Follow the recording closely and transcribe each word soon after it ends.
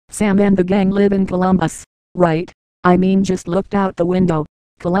Sam and the gang live in Columbus, right? I mean just looked out the window.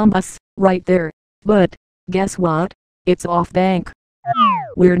 Columbus, right there. But, guess what? It's off bank.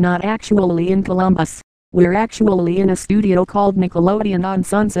 We're not actually in Columbus. We're actually in a studio called Nickelodeon on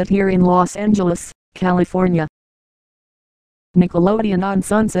Sunset here in Los Angeles, California. Nickelodeon on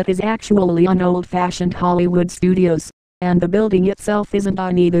Sunset is actually on old-fashioned Hollywood studios, and the building itself isn't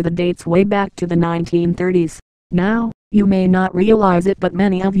on either. The dates way back to the 1930s. Now, you may not realize it, but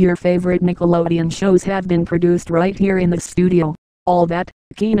many of your favorite Nickelodeon shows have been produced right here in the studio. All That,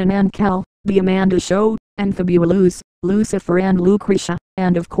 Kenan and Kel, The Amanda Show, Amphibious, Lucifer and Lucretia,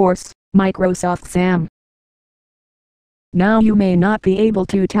 and of course, Microsoft Sam. Now you may not be able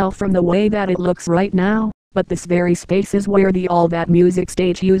to tell from the way that it looks right now, but this very space is where the All That Music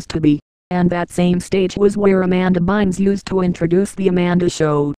stage used to be, and that same stage was where Amanda Bynes used to introduce The Amanda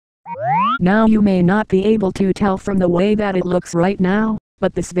Show. Now you may not be able to tell from the way that it looks right now,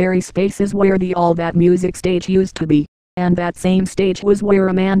 but this very space is where the All That Music stage used to be, and that same stage was where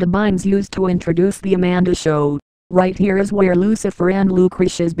Amanda Bynes used to introduce The Amanda Show. Right here is where Lucifer and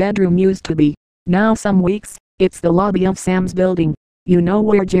Lucretia's bedroom used to be. Now some weeks, it's the lobby of Sam's building. You know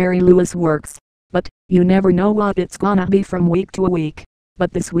where Jerry Lewis works, but you never know what it's gonna be from week to week.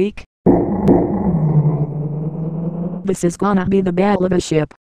 But this week, this is gonna be the battle of a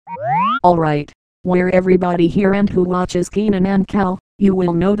ship. Alright, where everybody here and who watches Kenan and Kel, you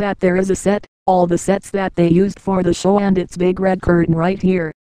will know that there is a set, all the sets that they used for the show, and it's big red curtain right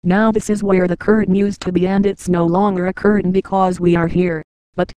here. Now this is where the curtain used to be, and it's no longer a curtain because we are here.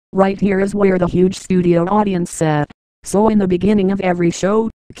 But, right here is where the huge studio audience sat. So in the beginning of every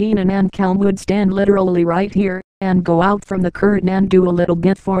show, Kenan and Kel would stand literally right here, and go out from the curtain and do a little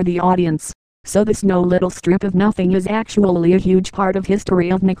bit for the audience. So this no little strip of nothing is actually a huge part of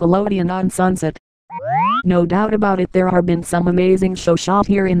history of Nickelodeon on Sunset. No doubt about it, there have been some amazing shows shot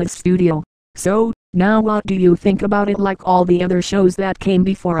here in the studio. So, now what do you think about it, like all the other shows that came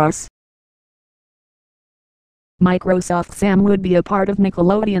before us? Microsoft Sam would be a part of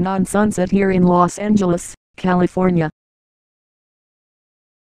Nickelodeon on Sunset here in Los Angeles, California.